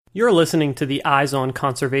You're listening to the Eyes on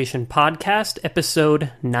Conservation podcast,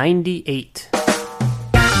 episode 98.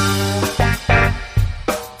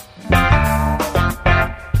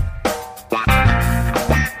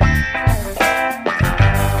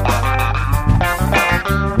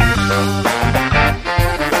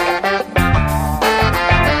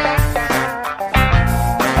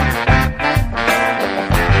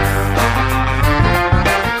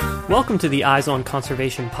 Welcome to the Eyes on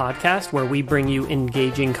Conservation podcast, where we bring you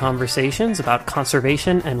engaging conversations about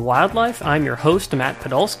conservation and wildlife. I'm your host, Matt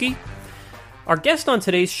Podolsky. Our guest on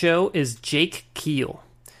today's show is Jake Kheel.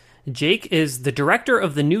 Jake is the director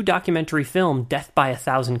of the new documentary film Death by a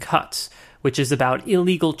Thousand Cuts, which is about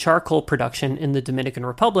illegal charcoal production in the Dominican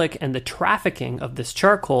Republic and the trafficking of this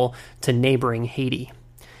charcoal to neighboring Haiti.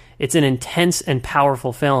 It's an intense and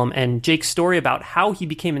powerful film, and Jake's story about how he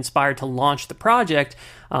became inspired to launch the project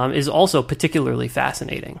is also particularly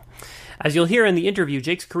fascinating. As you'll hear in the interview,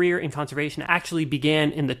 Jake's career in conservation actually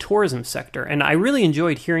began in the tourism sector, and I really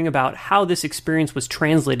enjoyed hearing about how this experience was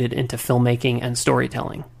translated into filmmaking and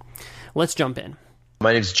storytelling. Let's jump in.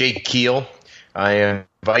 My name is Jake Kheel. I am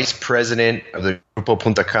Vice President of the Grupo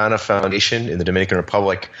Punta Cana Foundation in the Dominican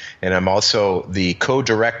Republic, and I'm also the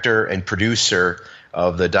co-director and producer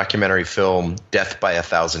of the documentary film Death by a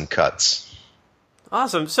Thousand Cuts.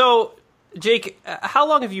 Awesome. So, Jake, how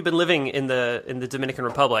long have you been living in the Dominican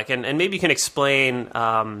Republic? And maybe you can explain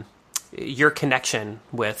your connection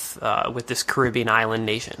with this Caribbean island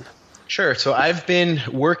nation. Sure. So I've been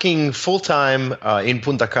working full-time in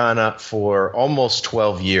Punta Cana for almost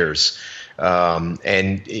 12 years.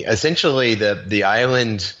 And essentially the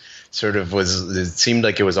island sort of it seemed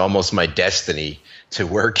like it was almost my destiny to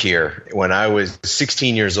work here. When I was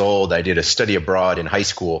 16 years old, I did a study abroad in high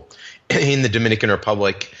school in the Dominican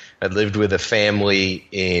Republic. I lived with a family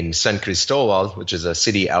in San Cristobal, which is a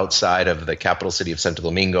city outside of the capital city of Santo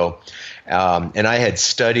Domingo. And I had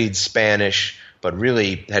studied Spanish, but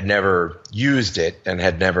really had never used it and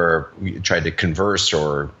had never tried to converse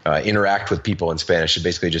or interact with people in Spanish. I'd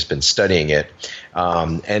basically just been studying it.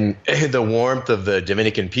 And the warmth of the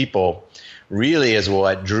Dominican people really is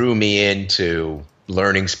what drew me into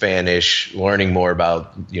learning Spanish, learning more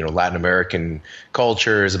about Latin American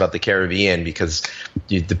cultures, about the Caribbean, because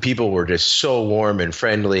the people were just so warm and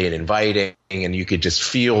friendly and inviting, and you could just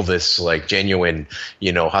feel this like genuine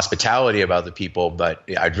hospitality about the people. But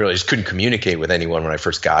I really just couldn't communicate with anyone when I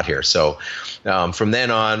first got here. So from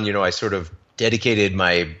then on, I sort of dedicated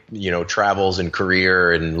my travels and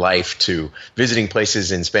career and life to visiting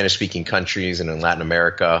places in Spanish-speaking countries and in Latin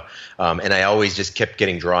America, and I always just kept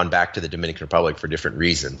getting drawn back to the Dominican Republic for different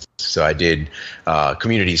reasons. So I did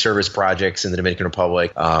community service projects in the Dominican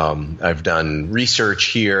Republic. I've done research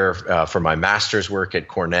here for my master's work at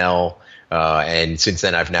Cornell, and since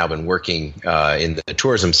then I've now been working in the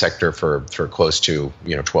tourism sector for close to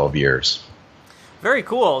 12 years. Very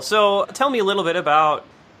cool. So tell me a little bit about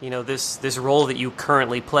this role that you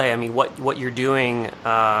currently play. I mean, what you're doing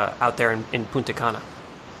out there in Punta Cana.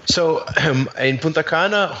 So in Punta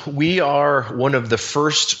Cana, we are one of the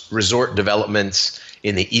first resort developments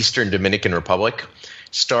in the Eastern Dominican Republic.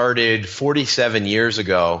 Started 47 years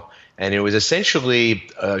ago, and it was essentially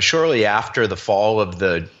shortly after the fall of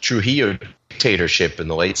the Trujillo dictatorship in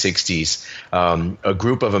the late 60s. A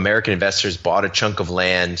group of American investors bought a chunk of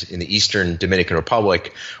land in the Eastern Dominican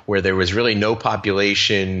Republic where there was really no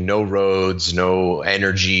population, no roads, no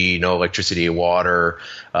energy, no electricity and water,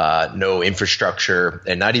 no infrastructure,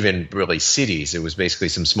 and not even really cities. It was basically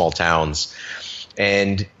some small towns.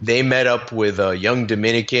 And they met up with a young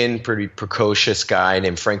Dominican, pretty precocious guy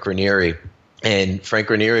named Frank Ranieri. And Frank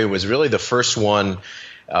Ranieri was really the first one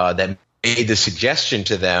that made the suggestion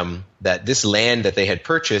to them that this land that they had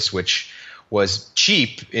purchased, which was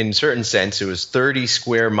cheap in certain sense, it was 30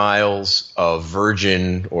 square miles of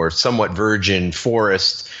virgin or somewhat virgin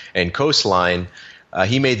forest and coastline.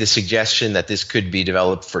 He made the suggestion that this could be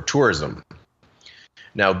developed for tourism.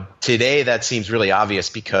 Now, today that seems really obvious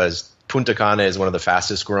because Punta Cana is one of the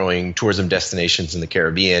fastest growing tourism destinations in the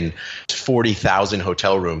Caribbean. 40,000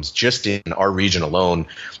 hotel rooms just in our region alone.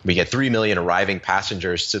 We get 3 million arriving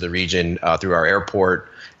passengers to the region through our airport.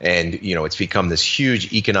 And, it's become this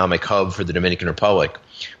huge economic hub for the Dominican Republic.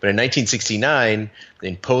 But in 1969,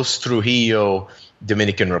 in post-Trujillo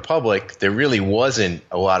Dominican Republic, there really wasn't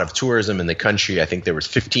a lot of tourism in the country. I think there was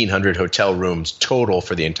 1,500 hotel rooms total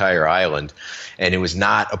for the entire island. And it was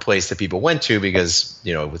not a place that people went to because,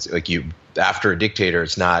 it was like after a dictator,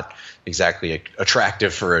 it's not exactly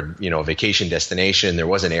attractive for a vacation destination. There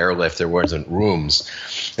wasn't airlift, there wasn't rooms,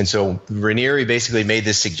 and so Ranieri basically made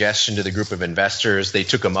this suggestion to the group of investors. They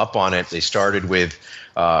took him up on it. They started with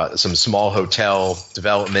some small hotel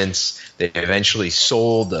developments. They eventually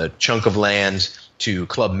sold a chunk of land to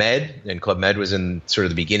Club Med, and Club Med was in sort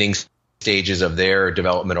of the beginning stages of their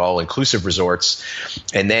development, all-inclusive resorts.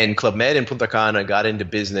 And then Club Med in Punta Cana got into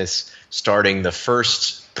business starting the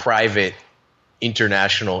first private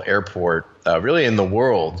international airport really in the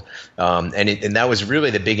world. And that was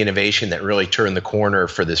really the big innovation that really turned the corner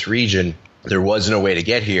for this region. There was no way to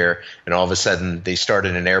get here, and all of a sudden they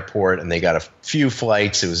started an airport and they got a few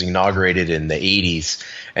flights. It was inaugurated in the 80s,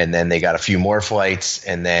 and then they got a few more flights,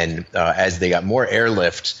 and then as they got more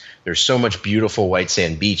airlift, there's so much beautiful white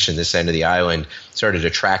sand beach in this end of the island, started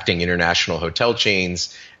attracting international hotel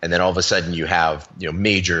chains, and then all of a sudden you have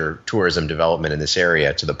major tourism development in this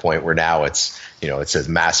area to the point where now it's a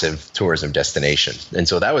massive tourism destination. And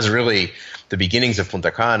so that was really the beginnings of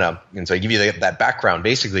Punta Cana. And so I give you that background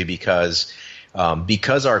basically because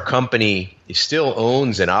our company still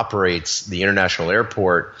owns and operates the international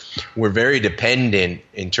airport. We're very dependent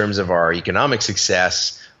in terms of our economic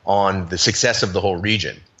success on the success of the whole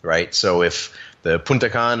region, right? So if the Punta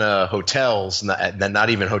Cana hotels, not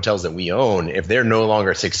even hotels that we own, if they're no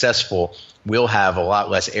longer successful, we'll have a lot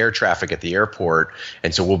less air traffic at the airport,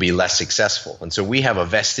 and so we'll be less successful. And so we have a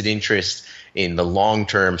vested interest in the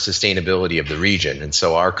long-term sustainability of the region. And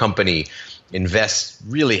so our company invests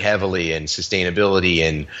really heavily in sustainability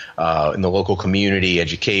in the local community,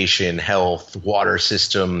 education, health, water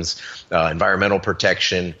systems, environmental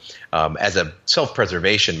protection, as a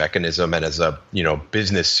self-preservation mechanism and as a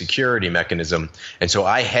business security mechanism. And so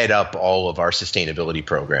I head up all of our sustainability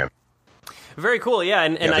program. Very cool, yeah.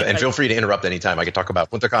 And feel free to interrupt anytime. I could talk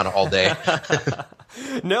about Punta Cana all day.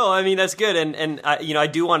 No, I mean, that's good. And I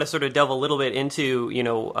do want to sort of delve a little bit into,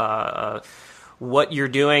 what you're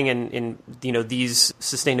doing and these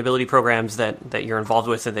sustainability programs that you're involved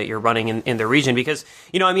with and that you're running in the region, because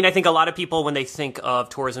I think a lot of people, when they think of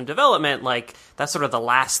tourism development, like that's sort of the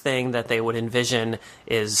last thing that they would envision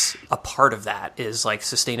is a part of that is like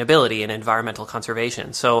sustainability and environmental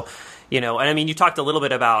conservation. So you talked a little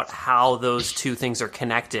bit about how those two things are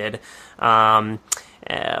connected. But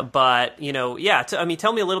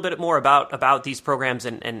tell me a little bit more about these programs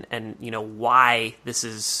and why this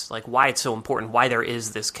is why it's so important, why there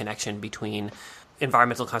is this connection between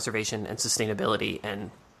environmental conservation and sustainability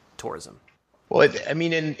and tourism. Well,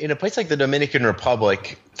 in a place like the Dominican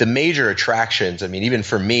Republic, the major attractions, even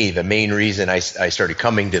for me, the main reason I started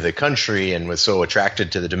coming to the country and was so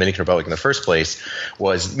attracted to the Dominican Republic in the first place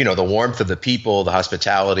was, the warmth of the people, the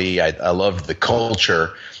hospitality. I loved the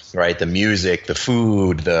culture, right? The music, the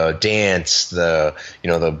food, the dance, the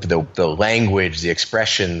language, the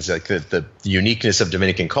expressions, like the uniqueness of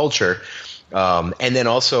Dominican culture. And then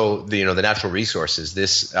also the natural resources.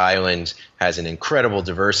 This island has an incredible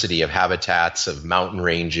diversity of habitats, of mountain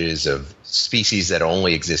ranges, of species that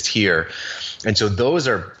only exist here. And so those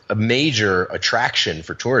are a major attraction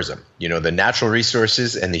for tourism, the natural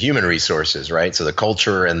resources and the human resources, right? So the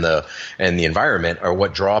culture and the environment are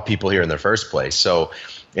what draw people here in the first place. So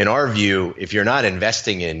in our view, if you're not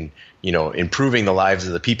investing in improving the lives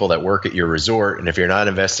of the people that work at your resort, and if you're not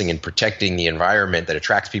investing in protecting the environment that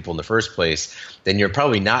attracts people in the first place, then you're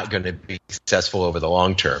probably not going to be successful over the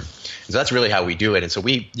long term. So that's really how we do it. And so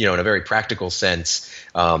we, in a very practical sense,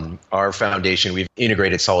 our foundation, we've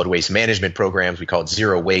integrated solid waste management programs. We call it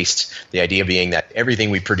zero waste. The idea being that everything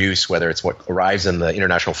we produce, whether it's what arrives in the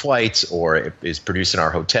international flights or is produced in our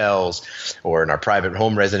hotels or in our private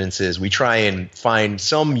home residences, we try and find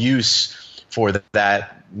some use for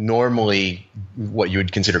that normally what you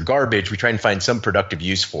would consider garbage. We try and find some productive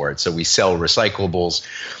use for it. So we sell recyclables.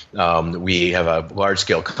 We have a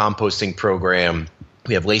large-scale composting program.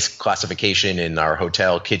 We have waste classification in our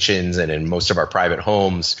hotel kitchens and in most of our private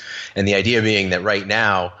homes. And the idea being that right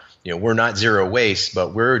now, we're not zero waste,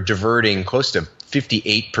 but we're diverting close to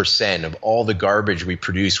 58% of all the garbage we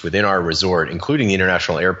produce within our resort, including the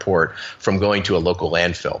international airport, from going to a local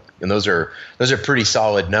landfill. And those are pretty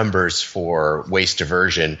solid numbers for waste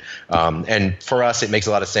diversion. And for us, it makes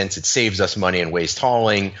a lot of sense. It saves us money in waste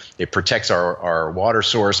hauling. It protects our water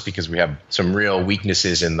source because we have some real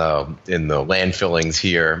weaknesses in the landfillings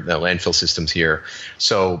here, the landfill systems here.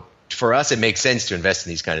 So for us, it makes sense to invest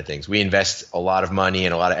in these kind of things. We invest a lot of money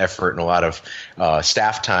and a lot of effort and a lot of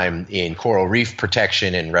staff time in coral reef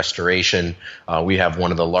protection and restoration. We have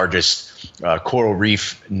one of the largest coral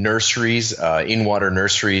reef nurseries, in-water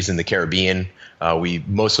nurseries in the Caribbean. We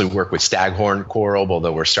mostly work with staghorn coral,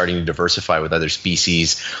 although we're starting to diversify with other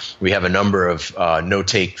species. We have a number of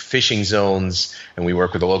no-take fishing zones, and we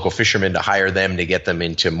work with the local fishermen to hire them to get them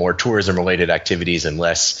into more tourism-related activities and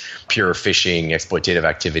less pure fishing, exploitative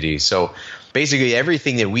activities. So basically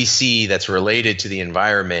everything that we see that's related to the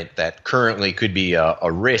environment that currently could be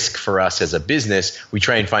a risk for us as a business, we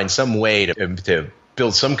try and find some way to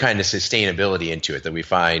build some kind of sustainability into it that we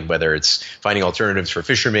find, whether it's finding alternatives for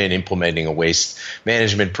fishermen, implementing a waste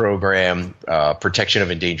management program, protection of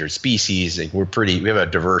endangered species. We have a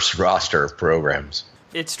diverse roster of programs.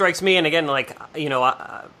 It strikes me, and again,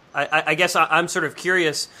 I guess I'm sort of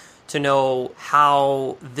curious to know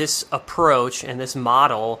how this approach and this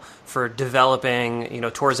model for developing,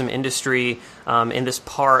 tourism industry in this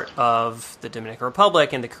part of the Dominican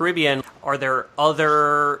Republic and the Caribbean. Are there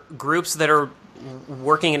other groups that are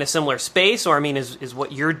working in a similar space, or is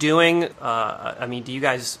what you're doing? Do you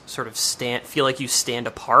guys sort of feel like you stand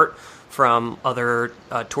apart from other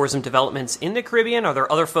tourism developments in the Caribbean? Are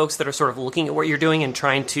there other folks that are sort of looking at what you're doing and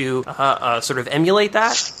trying to sort of emulate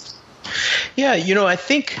that? Yeah, I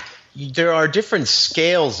think there are different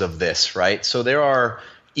scales of this, right? So there are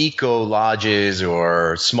eco lodges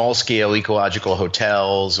or small scale ecological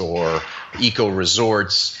hotels or eco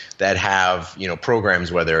resorts that have,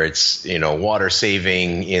 programs, whether it's, water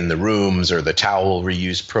saving in the rooms or the towel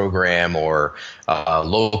reuse program or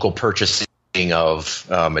local purchasing of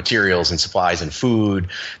materials and supplies and food.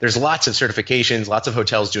 There's lots of certifications, lots of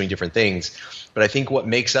hotels doing different things. But I think what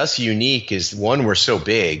makes us unique is, one, we're so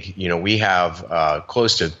big. We have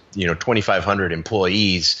close to 2,500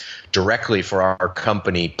 employees directly for our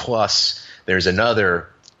company. Plus, there's another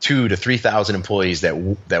 2,000 to 3,000 employees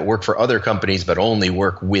that work for other companies, but only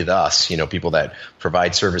work with us. People that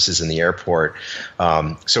provide services in the airport.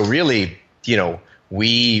 So really,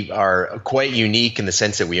 we are quite unique in the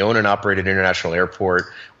sense that we own and operate an international airport.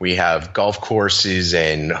 We have golf courses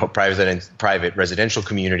and private residential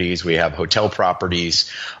communities. We have hotel properties.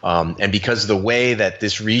 And because of the way that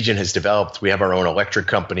this region has developed, we have our own electric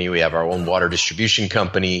company. We have our own water distribution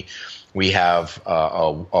company. We have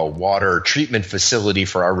a water treatment facility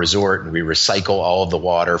for our resort, and we recycle all of the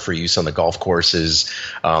water for use on the golf courses.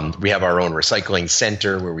 We have our own recycling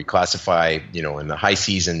center where we classify, in the high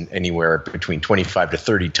season, anywhere between 25 to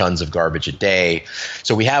 30 tons of garbage a day.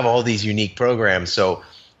 So we have all these unique programs. So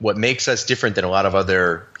what makes us different than a lot of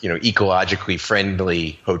other, ecologically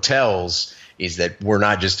friendly hotels is that we're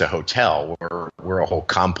not just a hotel. We're a whole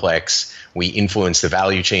complex. We influence the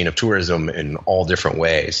value chain of tourism in all different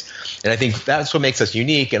ways. And I think that's what makes us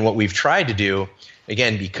unique. And what we've tried to do,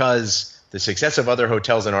 again, because the success of other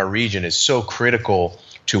hotels in our region is so critical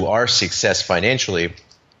to our success financially,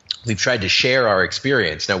 we've tried to share our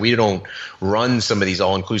experience. Now, we don't run some of these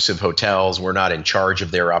all-inclusive hotels. We're not in charge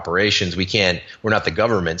of their operations. We're not the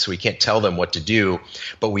government, so we can't tell them what to do.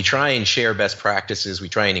 But we try and share best practices. We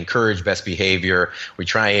try and encourage best behavior. We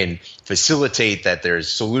try and facilitate that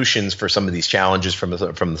there's solutions for some of these challenges from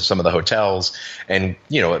some of the hotels. And,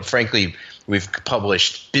 frankly, we've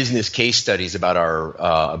published business case studies about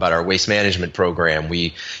our waste management program.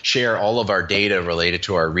 We share all of our data related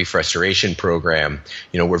to our reef restoration program.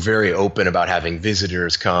 We're very open about having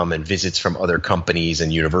visitors come and visits from other companies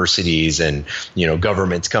and universities and,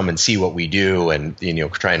 governments come and see what we do and,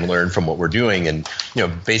 try and learn from what we're doing and,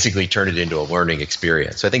 basically turn it into a learning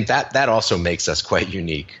experience. So I think that also makes us quite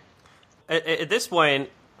unique. At this point,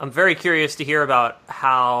 I'm very curious to hear about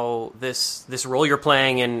how this role you're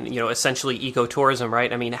playing in, essentially ecotourism,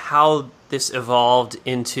 right? How this evolved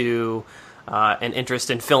into an interest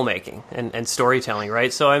in filmmaking and storytelling,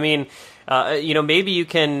 right? So, maybe you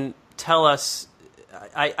can tell us.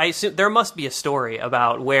 I assume there must be a story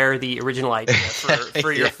about where the original idea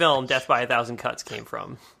for your film, Death by a Thousand Cuts, came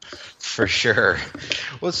from. For sure.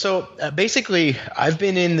 Well, so basically, I've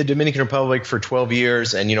been in the Dominican Republic for 12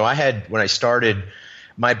 years, and when I started.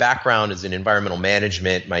 My background is in environmental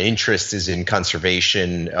management. My interest is in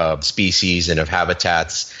conservation of species and of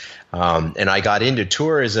habitats. And I got into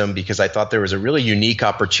tourism because I thought there was a really unique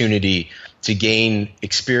opportunity to gain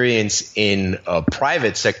experience in a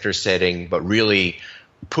private sector setting, but really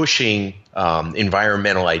pushing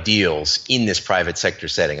environmental ideals in this private sector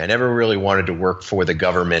setting. I never really wanted to work for the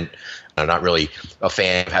government. I'm not really a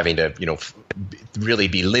fan of having to, really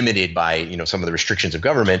be limited by, some of the restrictions of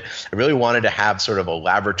government. I really wanted to have sort of a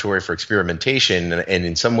laboratory for experimentation. And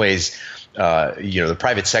in some ways, the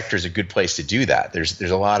private sector is a good place to do that. There's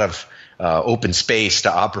a lot of open space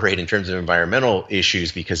to operate in terms of environmental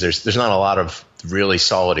issues because there's not a lot of really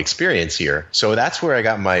solid experience here. So that's where I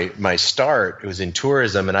got my start. It was in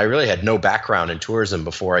tourism, and I really had no background in tourism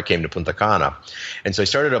before I came to Punta Cana. And so I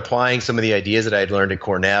started applying some of the ideas that I had learned at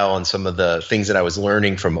Cornell and some of the things that I was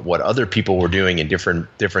learning from what other people were doing in different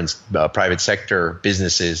private sector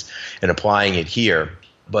businesses and applying it here.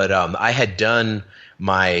 But I had done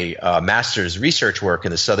my master's research work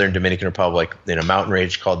in the southern Dominican Republic in a mountain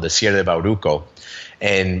range called the Sierra de Bauruco.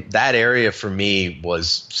 And that area for me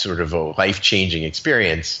was sort of a life-changing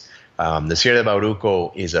experience. The Sierra de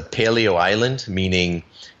Bauruco is a paleo island, meaning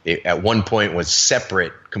it at one point was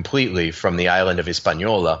separate completely from the island of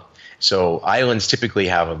Hispaniola. So islands typically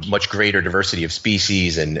have a much greater diversity of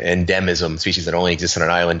species and endemism, species that only exist on an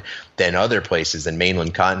island, than other places, than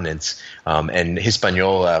mainland continents. And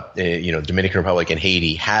Hispaniola, Dominican Republic and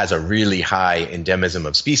Haiti has a really high endemism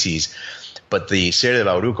of species. But the Sierra de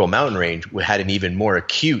Bauruco mountain range had an even more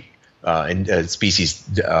acute species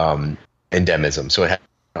endemism. So it had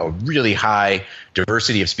a really high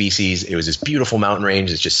diversity of species. It was this beautiful mountain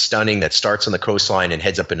range. It's just stunning that starts on the coastline and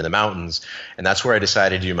heads up into the mountains. And that's where I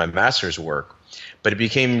decided to do my master's work. But it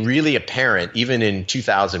became really apparent, even in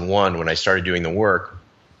 2001 when I started doing the work,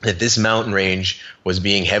 that this mountain range was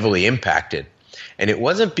being heavily impacted. And it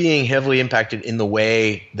wasn't being heavily impacted in the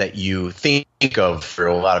way that you think of for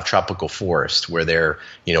a lot of tropical forests, where they're,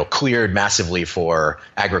 cleared massively for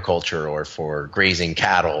agriculture or for grazing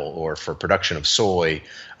cattle or for production of soy.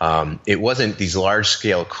 It wasn't these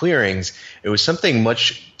large-scale clearings. It was something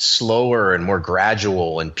much slower and more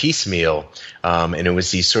gradual and piecemeal. And it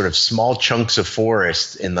was these sort of small chunks of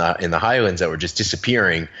forest in the highlands that were just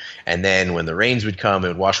disappearing. And then when the rains would come, it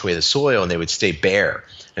would wash away the soil and they would stay bare.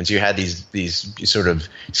 And so you had these sort of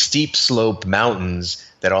steep slope mountains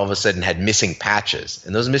that all of a sudden had missing patches.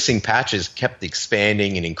 And those missing patches kept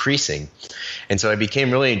expanding and increasing. And so I became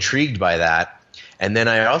really intrigued by that. And then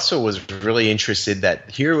I also was really interested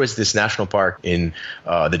that here was this national park in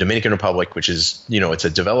the Dominican Republic, which is, it's a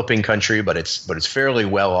developing country, but it's fairly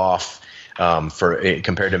well off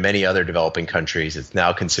compared to many other developing countries. It's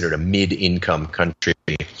now considered a mid-income country.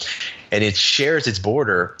 And it shares its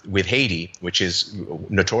border with Haiti, which is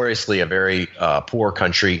notoriously a very poor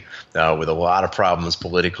country with a lot of problems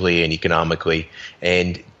politically and economically.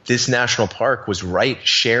 And this national park was right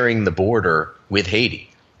sharing the border with Haiti.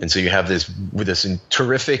 And so you have this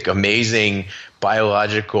terrific, amazing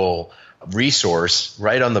biological resource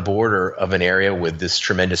right on the border of an area with this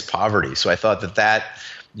tremendous poverty. So I thought that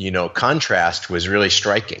contrast was really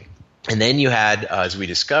striking. And then you had, as we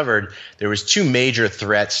discovered, there was two major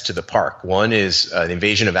threats to the park. One is the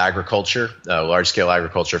invasion of agriculture, large-scale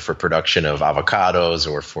agriculture for production of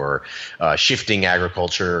avocados or for shifting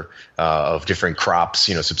agriculture of different crops,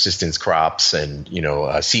 subsistence crops and,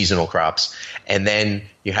 seasonal crops. And then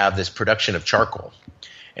you have this production of charcoal.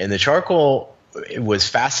 And the charcoal was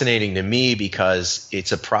fascinating to me because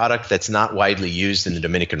it's a product that's not widely used in the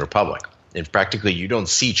Dominican Republic. And practically you don't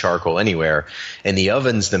see charcoal anywhere. And the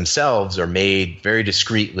ovens themselves are made very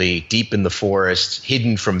discreetly, deep in the forest,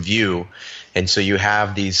 hidden from view. And so you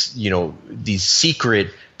have these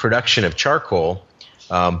secret production of charcoal,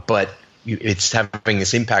 but it's having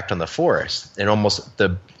this impact on the forest. And almost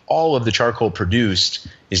all of the charcoal produced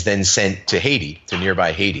is then sent to Haiti, to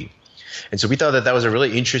nearby Haiti. And so we thought that was a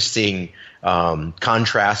really interesting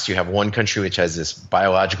contrast. You have one country which has this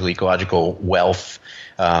biological, ecological wealth,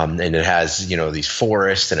 and it has, these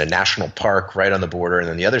forests and a national park right on the border. And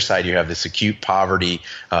on the other side, you have this acute poverty.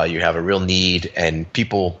 You have a real need, and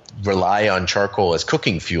people rely on charcoal as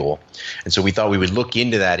cooking fuel. And so we thought we would look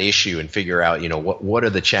into that issue and figure out, what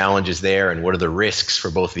are the challenges there and what are the risks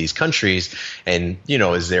for both of these countries? And,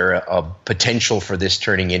 is there a potential for this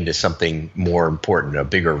turning into something more important, a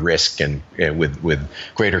bigger risk and with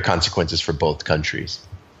greater consequences for both countries?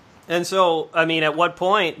 And so, at what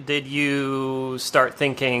point did you start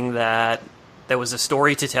thinking that there was a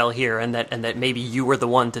story to tell here and that maybe you were the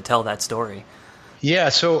one to tell that story? Yeah,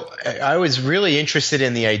 so I was really interested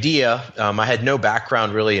in the idea. I had no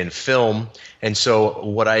background really in film. And so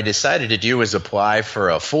what I decided to do was apply for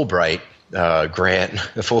a Fulbright grant,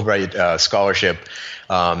 a Fulbright scholarship,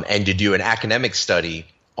 and to do an academic study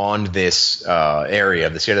on this area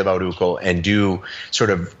of the Sierra de Bauruco and do sort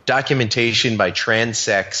of documentation by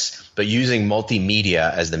transects, but using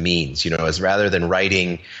multimedia as the means, as rather than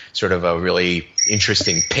writing sort of a really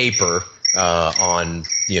interesting paper on,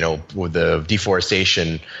 with the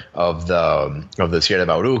deforestation of the Sierra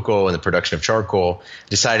de Bauruco and the production of charcoal,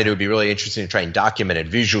 decided it would be really interesting to try and document it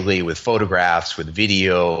visually with photographs, with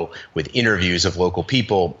video, with interviews of local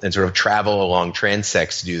people, and sort of travel along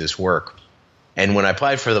transects to do this work. And when I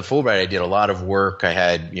applied for the Fulbright, I did a lot of work. I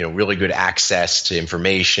had, really good access to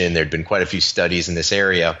information. There'd been quite a few studies in this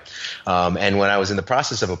area. And when I was in the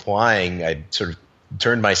process of applying, I sort of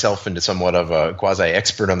turned myself into somewhat of a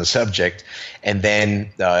quasi-expert on the subject. And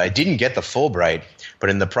then I didn't get the Fulbright. But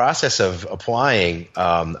in the process of applying,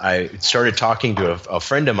 I started talking to a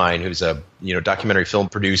friend of mine who's a documentary film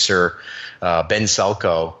producer, Ben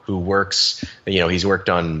Sulco, who works. He's worked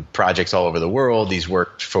on projects all over the world. He's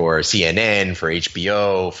worked for CNN, for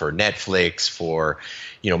HBO, for Netflix, for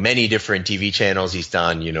many different TV channels. He's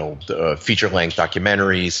done feature-length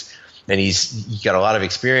documentaries. And he's got a lot of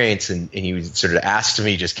experience, and he sort of asked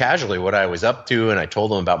me just casually what I was up to, and I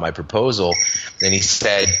told him about my proposal, and he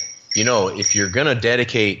said, if you're going to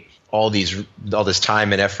dedicate all this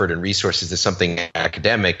time and effort and resources to something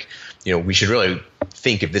academic, we should really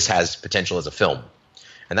think if this has potential as a film.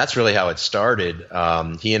 And that's really how it started.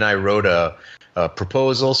 He and I wrote a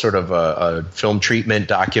proposal, sort of a film treatment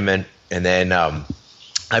document, and then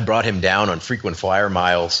I brought him down on frequent flyer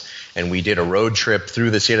miles, and we did a road trip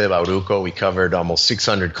through the Sierra de Bauruco. We covered almost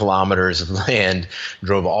 600 kilometers of land,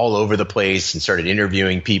 drove all over the place, and started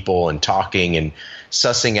interviewing people and talking and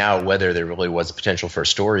sussing out whether there really was a potential for a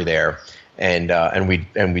story there. And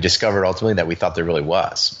we discovered ultimately that we thought there really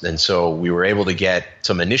was. And so we were able to get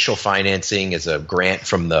some initial financing as a grant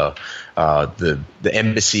from the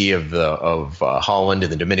embassy of Holland in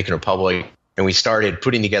the Dominican Republic. And we started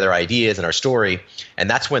putting together ideas in our story, and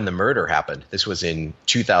that's when the murder happened. This was in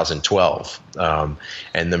 2012.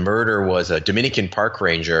 And the murder was a Dominican park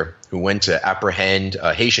ranger who went to apprehend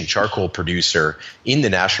a Haitian charcoal producer in the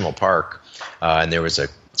national park. And there was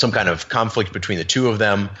some kind of conflict between the two of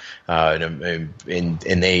them, and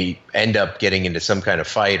they end up getting into some kind of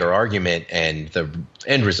fight or argument. And the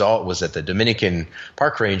end result was that the Dominican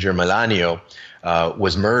park ranger, Melanio,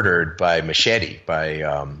 was murdered by machete by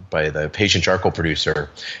the Haitian charcoal producer,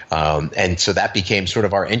 and so that became sort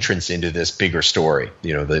of our entrance into this bigger story.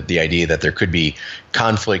 The idea that there could be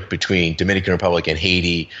conflict between Dominican Republic and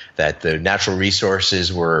Haiti, that the natural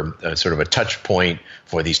resources were sort of a touch point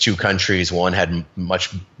for these two countries. One had much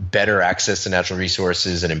better access to natural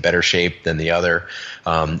resources and in better shape than the other,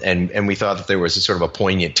 and we thought that there was a sort of a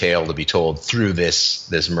poignant tale to be told through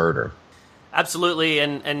this murder. Absolutely,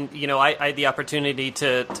 and I had the opportunity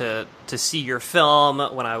to see your film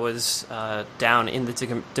when I was down in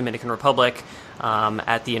the Dominican Republic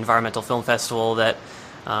at the Environmental Film Festival that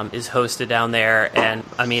is hosted down there, and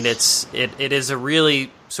I mean it is a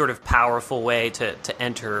really sort of powerful way to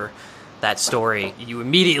enter that story. You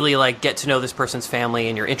immediately get to know this person's family,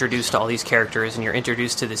 and you're introduced to all these characters, and you're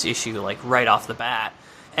introduced to this issue right off the bat.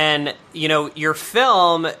 And, your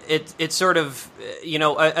film, it's sort of,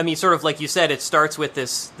 sort of like you said, it starts with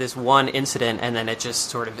this one incident, and then it just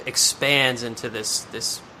sort of expands into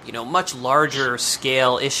this much larger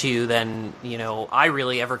scale issue than, I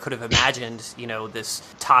really ever could have imagined, this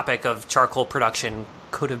topic of charcoal production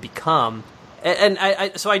could have become. And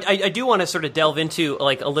I do want to sort of delve into,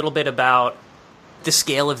 a little bit about the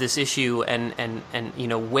scale of this issue and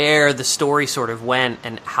where the story sort of went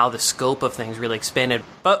and how the scope of things really expanded.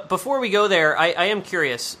 But before we go there, I am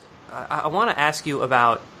curious. I want to ask you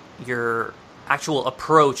about your actual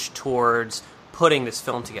approach towards putting this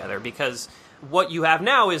film together, because what you have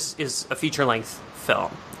now is a feature-length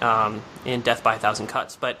film in Death by a Thousand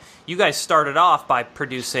Cuts. But you guys started off by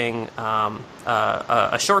producing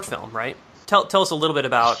a short film, right? Tell us a little bit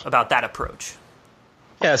about that approach.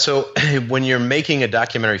 Yeah, so when you're making a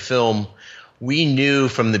documentary film, we knew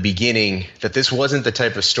from the beginning that this wasn't the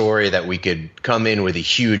type of story that we could come in with a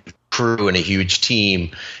huge crew and a huge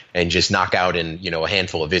team and just knock out in, a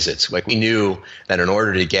handful of visits. We knew that in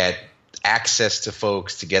order to get access to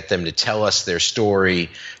folks, to get them to tell us their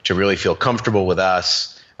story, to really feel comfortable with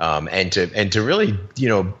us, and to really,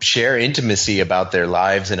 share intimacy about their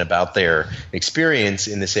lives and about their experience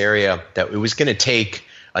in this area, that it was going to take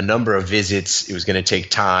a number of visits, it was going to take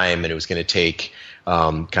time, and it was going to take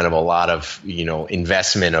kind of a lot of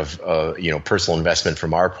investment of personal investment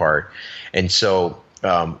from our part. And so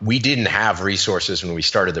we didn't have resources when we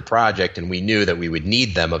started the project, and we knew that we would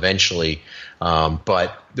need them eventually.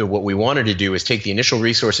 But what we wanted to do is take the initial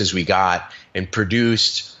resources we got and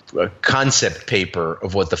produced a concept paper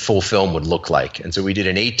of what the full film would look like. And so we did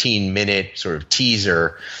an 18-minute sort of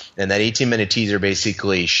teaser, and that 18-minute teaser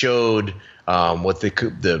basically showed what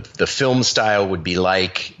the film style would be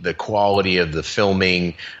like, the quality of the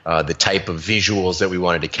filming, the type of visuals that we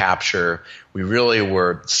wanted to capture. We really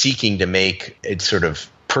were seeking to make a sort of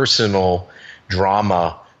personal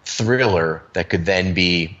drama thriller that could then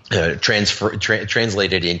be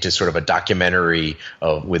translated into sort of a documentary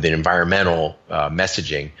with an environmental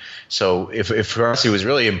messaging. So if for us, it was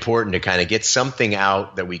really important to kind of get something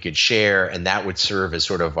out that we could share, and that would serve as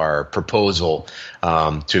sort of our proposal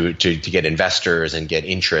to get investors and get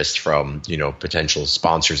interest from, potential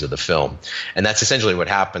sponsors of the film. And that's essentially what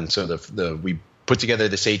happened. So we put together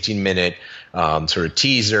this 18-minute sort of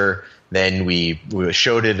teaser. Then we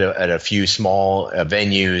showed it at a few small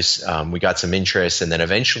venues. We got some interest, and then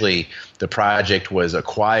eventually the project was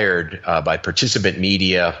acquired by Participant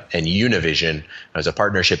Media and Univision as a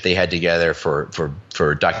partnership they had together for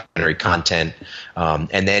documentary content.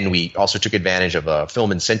 And then we also took advantage of a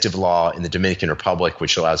film incentive law in the Dominican Republic,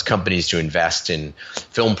 which allows companies to invest in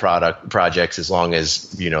film projects as long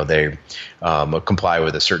as they comply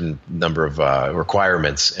with a certain number of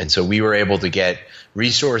requirements. And so we were able to get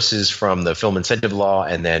resources from the film incentive law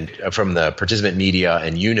and then from the Participant Media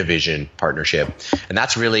and Univision partnership. And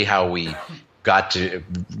that's really how we got to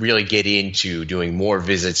really get into doing more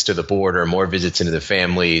visits to the border, more visits into the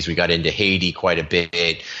families. We got into Haiti quite a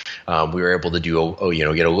bit. We were able to do,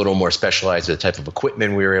 get a little more specialized with the type of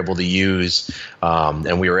equipment we were able to use.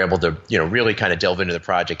 And we were able to, really kind of delve into the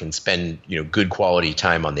project and spend, good quality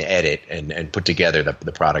time on the edit and put together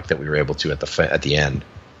the product that we were able to at the end.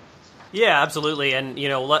 Yeah, absolutely. And,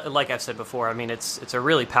 like I've said before, I mean, it's a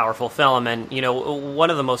really powerful film. And, one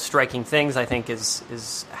of the most striking things, I think,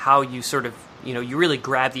 is how you sort of, you really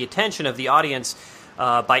grab the attention of the audience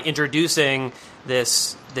by introducing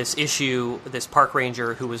this issue, this park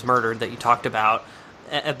ranger who was murdered that you talked about.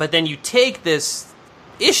 But then you take this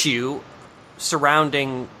issue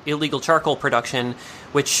surrounding illegal charcoal production,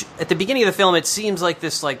 which at the beginning of the film, it seems like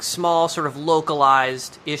this small sort of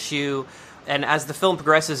localized issue. And as the film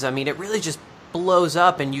progresses, I mean, it really just blows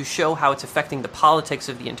up, and you show how it's affecting the politics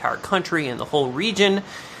of the entire country and the whole region.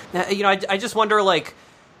 I just wonder,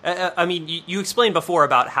 you explained before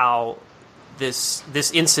about how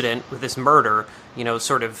this incident with this murder,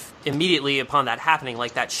 sort of immediately upon that happening,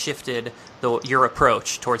 that shifted your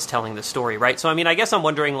approach towards telling the story, right? So, I mean, I guess I'm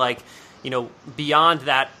wondering, beyond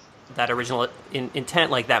that original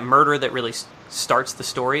intent, that murder that really starts the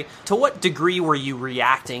story, to what degree were you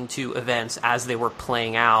reacting to events as they were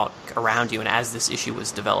playing out around you and as this issue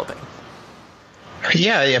was developing?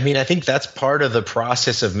 Yeah, I mean, I think that's part of the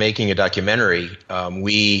process of making a documentary.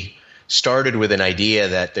 We started with an idea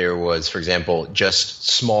that there was, for example, just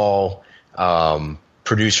small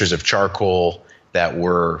producers of charcoal that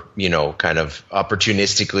were, kind of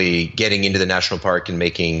opportunistically getting into the national park and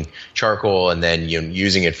making charcoal and then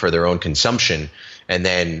using it for their own consumption. And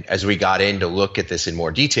then as we got in to look at this in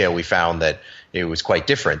more detail, we found that it was quite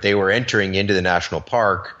different. They were entering into the national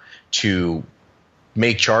park to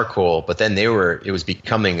make charcoal, but then it was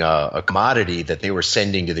becoming a commodity that they were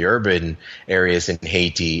sending to the urban areas in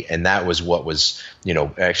Haiti, and that was what was,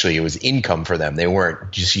 actually it was income for them. They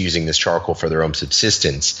weren't just using this charcoal for their own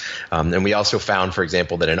subsistence. And we also found, for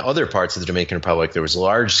example, that in other parts of the Dominican Republic, there was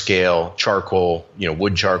large-scale charcoal,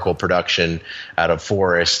 wood charcoal production out of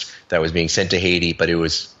forest that was being sent to Haiti, but it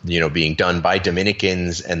was, being done by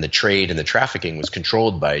Dominicans, and the trade and the trafficking was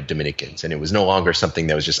controlled by Dominicans. And it was no longer something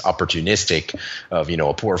that was just opportunistic of,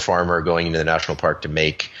 a poor farmer going into the national park to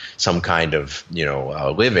make some kind of,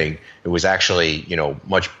 living. It was actually,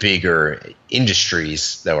 much bigger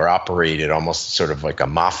industries that were operated almost sort of like a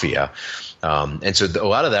mafia. And so a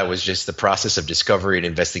lot of that was just the process of discovery and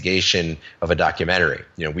investigation of a documentary.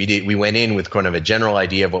 We went in with kind of a general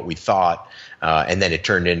idea of what we thought, and then it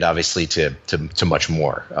turned into obviously to much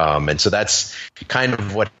more. And so that's kind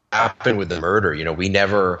of what happened with the murder. We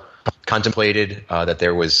never contemplated that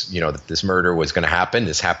there was, that this murder was going to happen.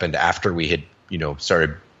 This happened after we had,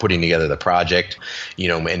 started putting together the project,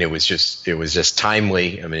 and it was just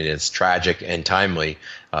timely. I mean, it's tragic and timely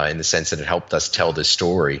in the sense that it helped us tell this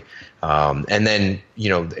story. And then,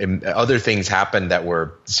 other things happened that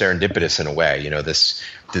were serendipitous in a way.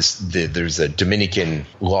 There's a Dominican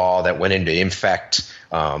law that went into effect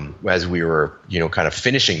as we were, kind of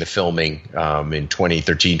finishing the filming in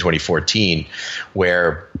 2013, 2014,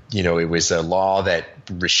 where, it was a law that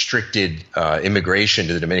restricted immigration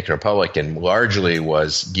to the Dominican Republic and largely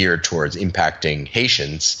was geared towards impacting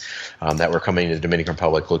Haitians that were coming to the Dominican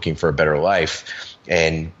Republic looking for a better life.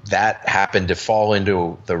 And that happened to fall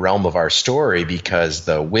into the realm of our story because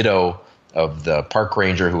the widow of the park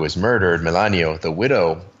ranger who was murdered, Melanio, the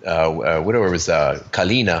widower was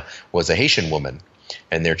Kalina, was a Haitian woman.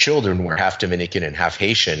 and their children were half Dominican and half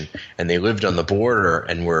Haitian, and they lived on the border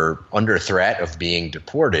and were under threat of being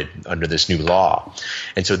deported under this new law.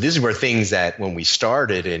 And so these were things that when we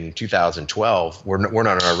started in 2012 weren't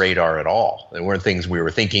on our radar at all. They weren't things we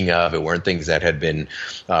were thinking of. It weren't things that had been,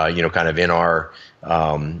 kind of in our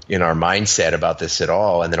mindset about this at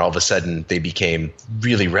all. And then all of a sudden they became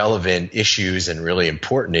really relevant issues and really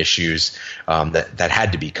important issues that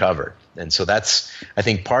had to be covered. And so that's, I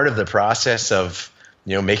think, part of the process of,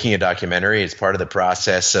 making a documentary. It's part of the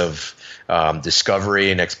process of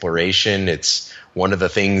discovery and exploration. It's one of the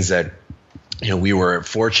things that, we were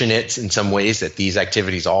fortunate in some ways that these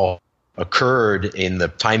activities all occurred in the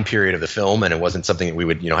time period of the film, and it wasn't something that we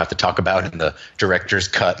would, have to talk about in the director's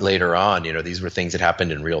cut later on. These were things that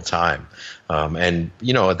happened in real time. And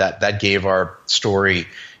that gave our story,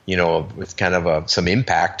 with kind of some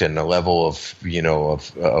impact and a level of,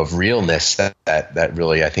 of realness that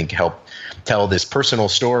really, I think, helped tell this personal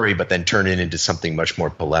story, but then turn it into something much more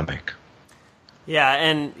polemic. Yeah,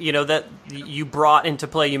 and that you brought into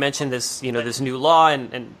play. You mentioned this, this new law,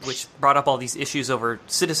 and which brought up all these issues over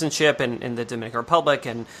citizenship in the Dominican Republic,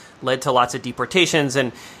 and led to lots of deportations.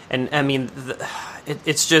 And I mean,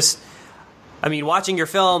 it's just, I mean, watching your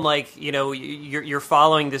film, like you're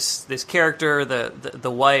following this character,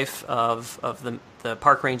 the wife of the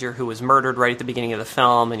park ranger who was murdered right at the beginning of the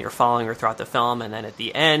film, and you're following her throughout the film, and then at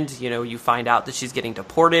the end, you find out that she's getting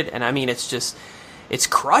deported, and I mean, it's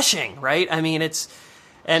crushing, right? I mean,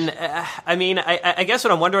 I guess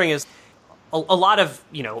what I'm wondering is a lot of,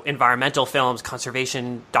 environmental films,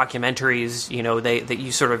 conservation documentaries,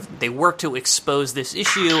 they work to expose this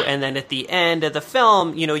issue. And then at the end of the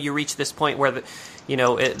film, you reach this point where,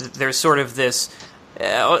 there's sort of this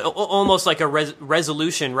almost like a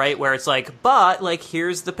resolution, right? Where it's like, but like,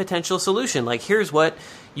 here's the potential solution. Like, here's what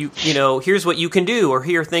here's what you can do, or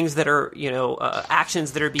here are things that are,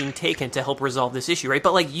 actions that are being taken to help resolve this issue, right?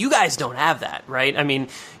 But like, you guys don't have that, right? I mean,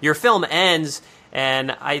 your film ends,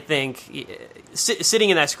 and I think sitting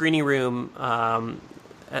in that screening room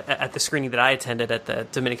at the screening that I attended at the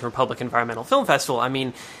Dominican Republic Environmental Film Festival, I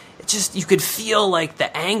mean, you could feel like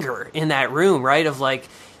the anger in that room, right? Of like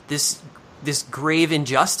this grave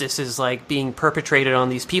injustice is like being perpetrated on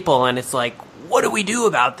these people, and it's like, what do we do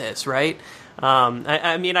about this, right?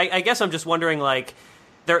 I guess I'm just wondering, like,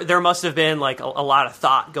 there must have been like a lot of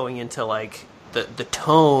thought going into like the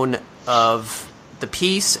tone of the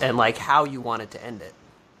piece and like how you wanted to end it.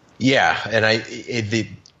 Yeah, and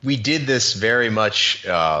we did this very much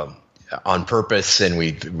on purpose, and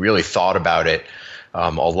we really thought about it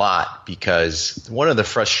a lot, because one of the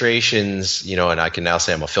frustrations, and I can now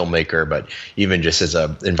say I'm a filmmaker, but even just as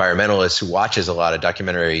an environmentalist who watches a lot of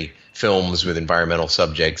documentary films with environmental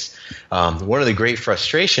subjects, one of the great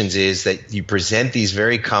frustrations is that you present these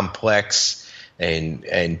very complex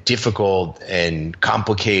and difficult and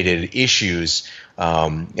complicated issues,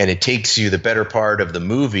 and it takes you the better part of the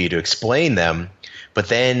movie to explain them, but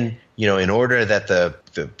then in order that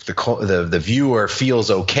the viewer feels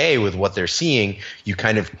okay with what they're seeing, you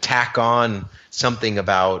kind of tack on something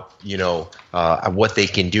about what they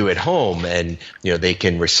can do at home, and they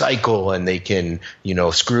can recycle, and they can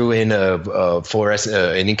screw in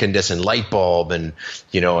an incandescent light bulb, and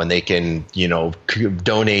and they can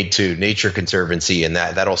donate to Nature Conservancy, and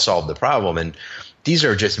that'll solve the problem. And these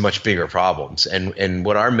are just much bigger problems. And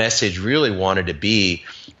what our message really wanted to be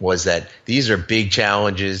was that these are big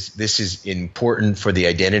challenges. This is important for the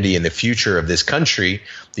identity and the future of this country.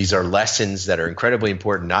 These are lessons that are incredibly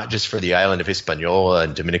important, not just for the island of Hispaniola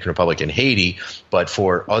and Dominican Republic and Haiti, but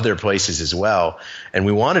for other places as well. And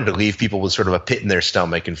we wanted to leave people with sort of a pit in their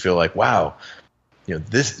stomach and feel like, wow,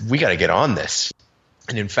 we got to get on this.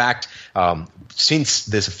 And in fact, since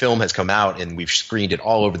this film has come out and we've screened it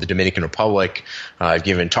all over the Dominican Republic,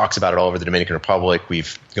 given talks about it all over the Dominican Republic,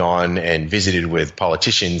 we've gone and visited with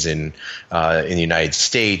politicians in the United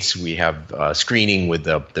States. We have screening with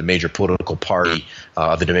the major political party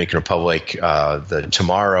of the Dominican Republic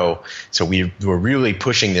tomorrow. So we're really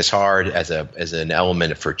pushing this hard as an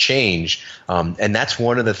element for change. And that's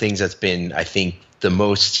one of the things that's been, I think, the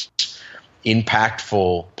most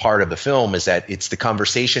impactful part of the film, is that it's the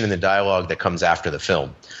conversation and the dialogue that comes after the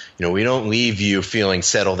film. We don't leave you feeling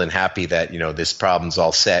settled and happy that this problem's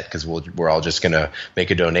all set because we're all just going to make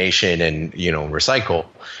a donation and recycle.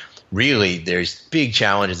 Really, there's big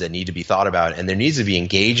challenges that need to be thought about, and there needs to be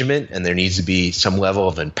engagement, and there needs to be some level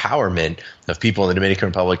of empowerment of people in the Dominican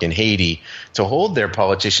Republic and Haiti to hold their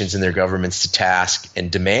politicians and their governments to task and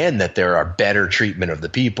demand that there are better treatment of the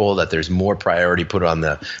people, that there's more priority put on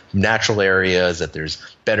the natural areas, that there's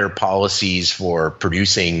better policies for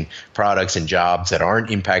producing products and jobs that aren't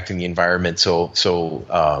impacting the environment so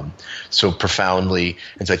profoundly.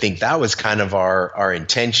 And so I think that was kind of our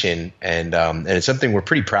intention, and it's something we're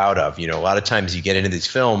pretty proud of. A lot of times you get into these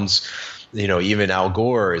films, even Al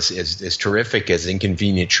Gore is terrific as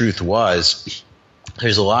Inconvenient Truth was.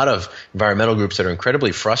 There's a lot of environmental groups that are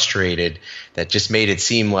incredibly frustrated that just made it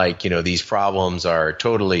seem like, these problems are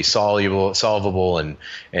totally solvable and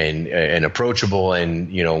approachable.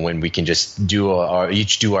 And, when we can just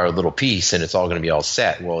each do our little piece and it's all going to be all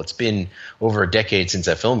set. Well, it's been over a decade since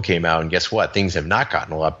that film came out. And guess what? Things have not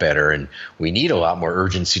gotten a lot better, and we need a lot more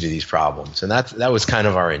urgency to these problems. And that was kind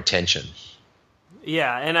of our intention.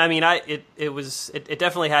 Yeah, and I mean, it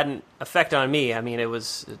definitely had an effect on me. I mean, it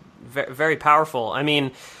was very powerful. I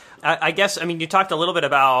mean, I guess you talked a little bit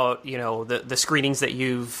about the screenings that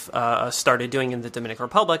you've started doing in the Dominican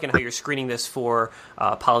Republic and how you're screening this for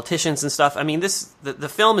politicians and stuff. I mean, the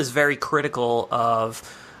film is very critical of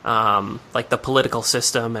like the political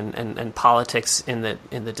system and politics in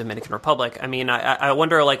the Dominican Republic. I mean, I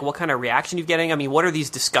wonder like what kind of reaction you're getting. I mean, what are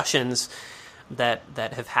these discussions that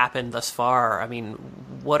have happened thus far? I mean,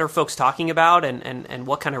 what are folks talking about, and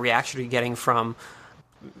what kind of reaction are you getting from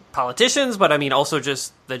politicians, but I mean also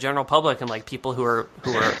just the general public and like people who are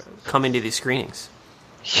coming to these screenings?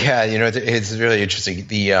 Yeah, it's really interesting.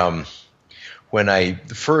 Before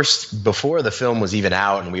the film was even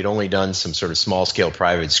out and we'd only done some sort of small scale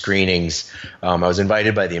private screenings, I was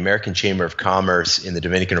invited by the American Chamber of Commerce in the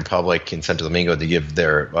Dominican Republic in Santo Domingo to give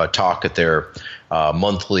their talk at their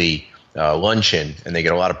monthly luncheon, and they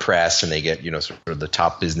get a lot of press, and they get sort of the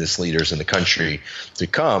top business leaders in the country to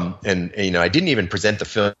come. And I didn't even present the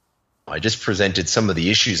film. I just presented some of the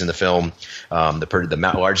issues in the film,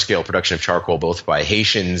 the large-scale production of charcoal, both by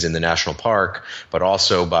Haitians in the national park, but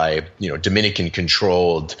also by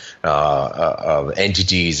Dominican-controlled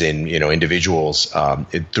entities and individuals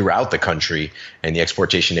throughout the country, and the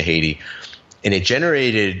exportation to Haiti. And it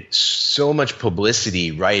generated so much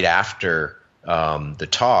publicity right after the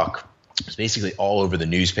talk. It was basically all over the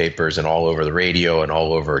newspapers and all over the radio and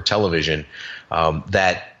all over television,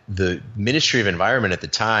 that the Ministry of Environment at the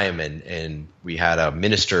time, and we had a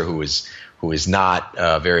minister who was not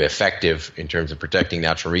very effective in terms of protecting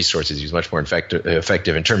natural resources. He was much more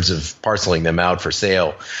effective in terms of parceling them out for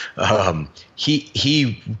sale.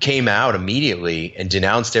 He came out immediately and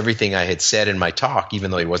denounced everything I had said in my talk,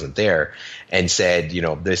 even though he wasn't there, and said,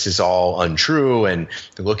 this is all untrue. And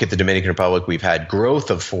look at the Dominican Republic. We've had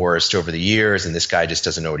growth of forest over the years, and this guy just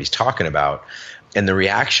doesn't know what he's talking about. And the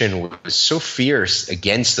reaction was so fierce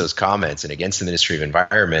against those comments and against the Ministry of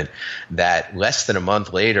Environment that less than a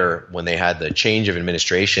month later, when they had the change of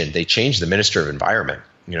administration, they changed the Minister of Environment.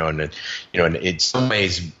 And in some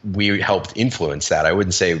ways we helped influence that. I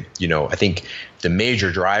wouldn't say, I think the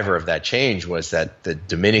major driver of that change was that the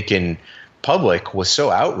Dominican public was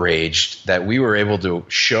so outraged that we were able to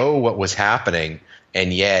show what was happening,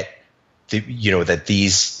 and yet that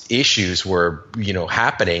these issues were,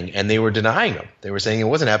 happening, and they were denying them. They were saying it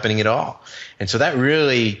wasn't happening at all. And so that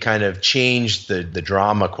really kind of changed the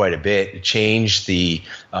drama quite a bit. It changed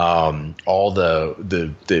all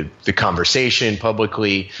the conversation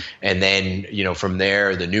publicly. And then, from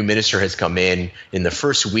there, the new minister has come in. In the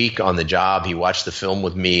first week on the job, he watched the film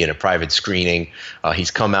with me in a private screening.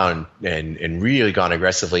 He's come out and really gone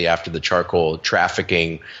aggressively after the charcoal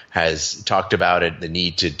trafficking, has talked about it, the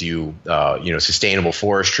need to do sustainable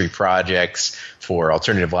forestry projects for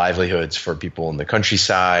alternative livelihoods for people in the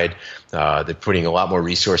countryside. They're putting a lot more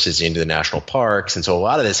resources into the national parks. And so a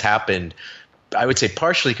lot of this happened, I would say,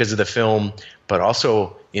 partially because of the film, but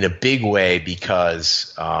also in a big way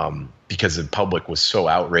because the public was so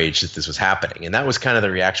outraged that this was happening. And that was kind of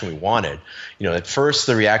the reaction we wanted. At first,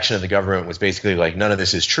 the reaction of the government was basically like, none of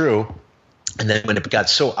this is true. And then when it got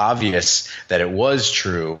so obvious that it was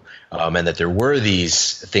true, and that there were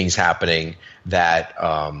these things happening, that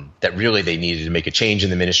really they needed to make a change in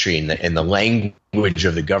the ministry, and the language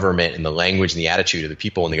of the government and the language and the attitude of the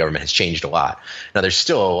people in the government has changed a lot. Now, there's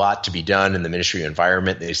still a lot to be done in the Ministry of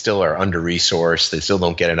Environment. They still are under-resourced. They still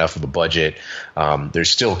don't get enough of a budget. There's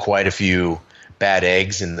still quite a few bad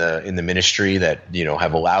eggs in the ministry that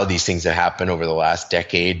have allowed these things to happen over the last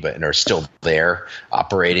decade, but and are still there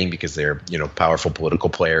operating because they're powerful political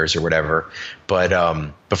players or whatever. But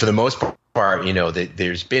for the most part,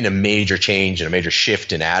 there's been a major change and a major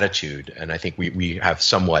shift in attitude, and I think we have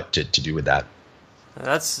somewhat to do with that.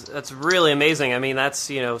 That's really amazing. I mean, that's,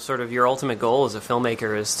 sort of your ultimate goal as a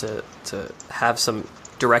filmmaker is to have some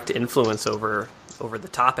direct influence over the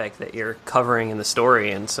topic that you're covering in the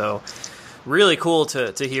story. And so really cool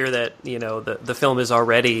to hear that, the film is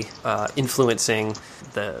already influencing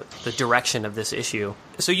the direction of this issue.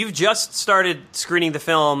 So you've just started screening the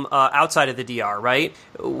film outside of the DR, right?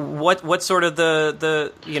 What's sort of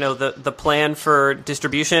the plan for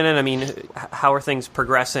distribution? And I mean, how are things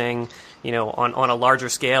progressing, on a larger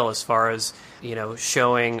scale as far as,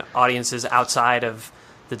 showing audiences outside of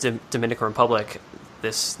the Dominican Republic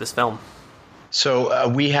this film? So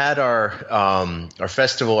we had our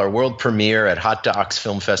festival, our world premiere at Hot Docs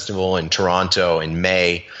Film Festival in Toronto in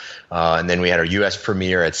May, and then we had our U.S.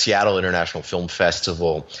 premiere at Seattle International Film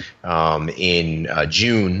Festival in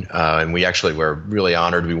June, and we actually were really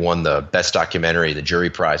honored. We won the Best Documentary, the jury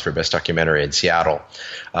prize for Best Documentary in Seattle,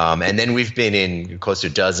 and then we've been in close to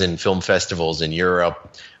a dozen film festivals in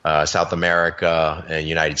Europe, South America, and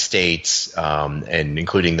United States, and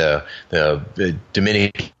including the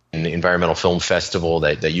Dominican Environmental Film Festival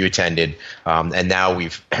that you attended, and now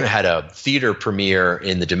we've had a theater premiere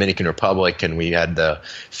in the Dominican Republic, and we had the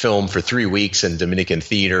film for 3 weeks in Dominican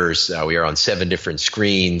theaters. We are on 7 different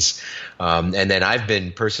screens, and then I've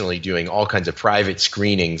been personally doing all kinds of private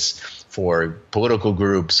screenings for political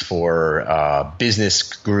groups, for business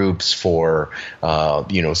groups, for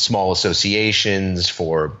small associations,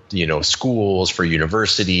 for schools, for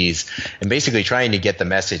universities, and basically trying to get the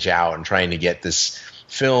message out and trying to get this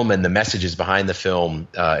film and the messages behind the film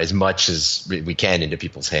as much as we can into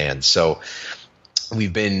people's hands. So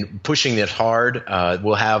we've been pushing it hard.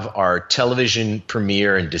 We'll have our television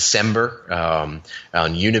premiere in December on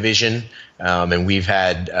Univision, and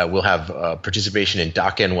we'll have participation in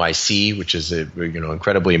Doc NYC, which is a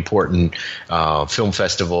incredibly important film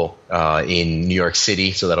festival in New York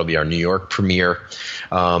City. So that'll be our New York premiere,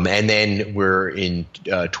 and then we're in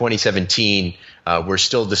 2017. We're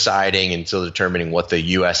still deciding and still determining what the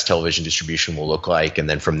U.S. television distribution will look like, and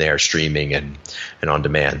then from there, streaming and on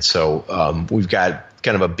demand. So we've got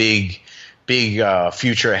kind of a big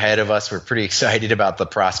future ahead of us. We're pretty excited about the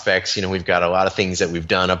prospects. We've got a lot of things that we've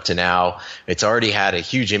done up to now. It's already had a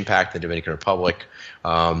huge impact in the Dominican Republic.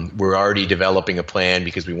 We're already developing a plan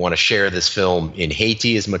because we want to share this film in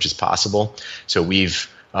Haiti as much as possible. So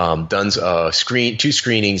we've done 2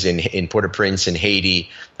 screenings in Port-au-Prince in Haiti.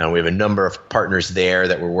 We have a number of partners there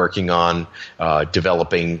that we're working on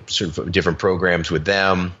developing sort of different programs with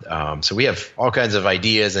them. So we have all kinds of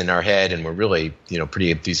ideas in our head, and we're really pretty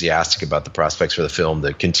enthusiastic about the prospects for the film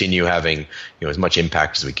to continue having as much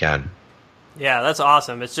impact as we can. Yeah, that's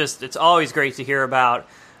awesome. It's always great to hear about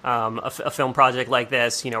a film project like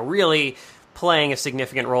this. Really playing a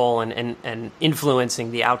significant role and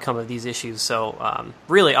influencing the outcome of these issues. So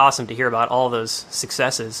really awesome to hear about all those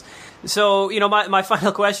successes. So, my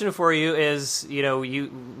final question for you is,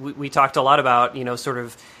 we talked a lot about, sort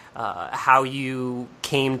of how you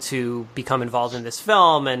came to become involved in this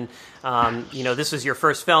film. And, this was your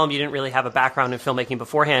first film. You didn't really have a background in filmmaking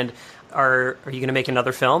beforehand. Are you going to make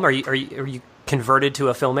another film? Are you converted to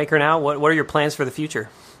a filmmaker now? What are your plans for the future?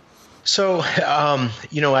 So,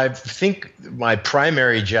 I think my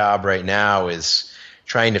primary job right now is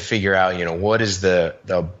trying to figure out, what is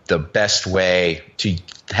the best way to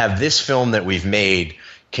have this film that we've made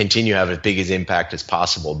continue to have as big as impact as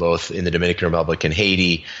possible, both in the Dominican Republic and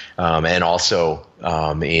Haiti, and also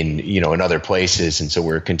in other places. And so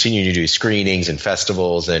we're continuing to do screenings and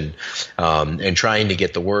festivals and trying to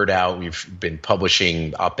get the word out. We've been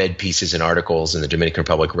publishing op-ed pieces and articles in the Dominican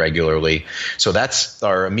Republic regularly. So that's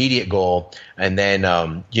our immediate goal. And then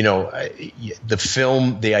the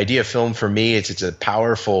idea of film for me is it's a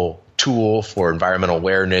powerful tool for environmental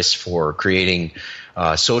awareness, for creating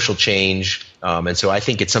social change. And so I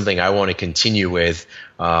think it's something I want to continue with,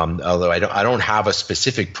 although I don't have a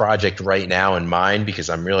specific project right now in mind because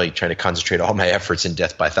I'm really trying to concentrate all my efforts in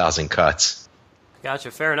Death by 1,000 Cuts. Gotcha,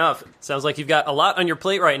 fair enough. Sounds like you've got a lot on your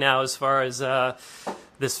plate right now as far as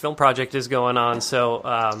this film project is going on.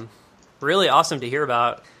 So really awesome to hear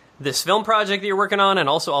about this film project that you're working on and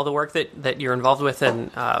also all the work that you're involved with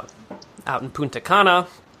out in Punta Cana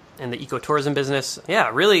and the ecotourism business.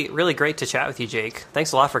 Yeah, really, really great to chat with you, Jake.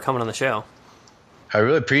 Thanks a lot for coming on the show. I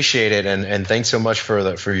really appreciate it, and thanks so much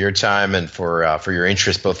for your time and for your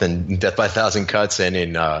interest both in Death by 1,000 Cuts and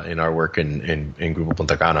in our work in Grupo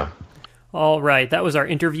Punta Cana. All right, that was our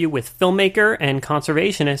interview with filmmaker and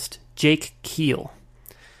conservationist Jake Kheel.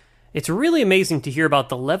 It's really amazing to hear about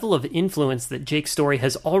the level of influence that Jake's story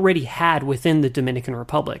has already had within the Dominican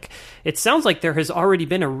Republic. It sounds like there has already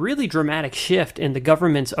been a really dramatic shift in the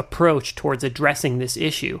government's approach towards addressing this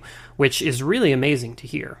issue, which is really amazing to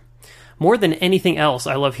hear. More than anything else,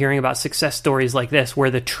 I love hearing about success stories like this,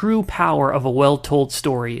 where the true power of a well-told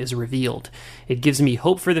story is revealed. It gives me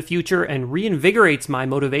hope for the future and reinvigorates my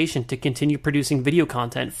motivation to continue producing video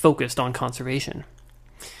content focused on conservation.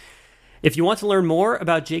 If you want to learn more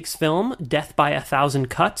about Jake's film, Death by 1,000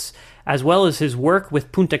 Cuts, as well as his work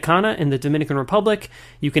with Punta Cana in the Dominican Republic,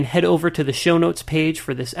 you can head over to the show notes page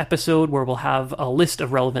for this episode where we'll have a list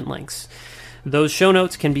of relevant links. Those show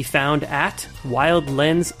notes can be found at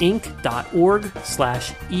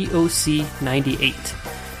wildlensinc.org/EOC98.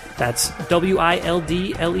 That's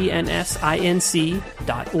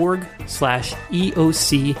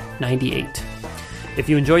wildlensinc.org/EOC98. If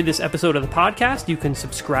you enjoyed this episode of the podcast, you can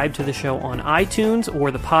subscribe to the show on iTunes or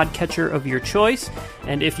the podcatcher of your choice.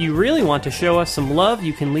 And if you really want to show us some love,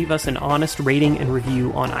 you can leave us an honest rating and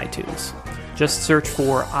review on iTunes. Just search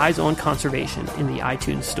for Eyes on Conservation in the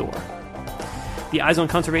iTunes store. The Eyes on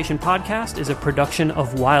Conservation podcast is a production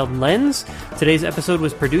of Wild Lens. Today's episode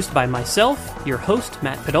was produced by myself, your host,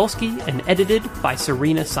 Matt Podolsky, and edited by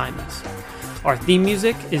Serena Simons. Our theme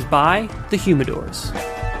music is by The Humidors.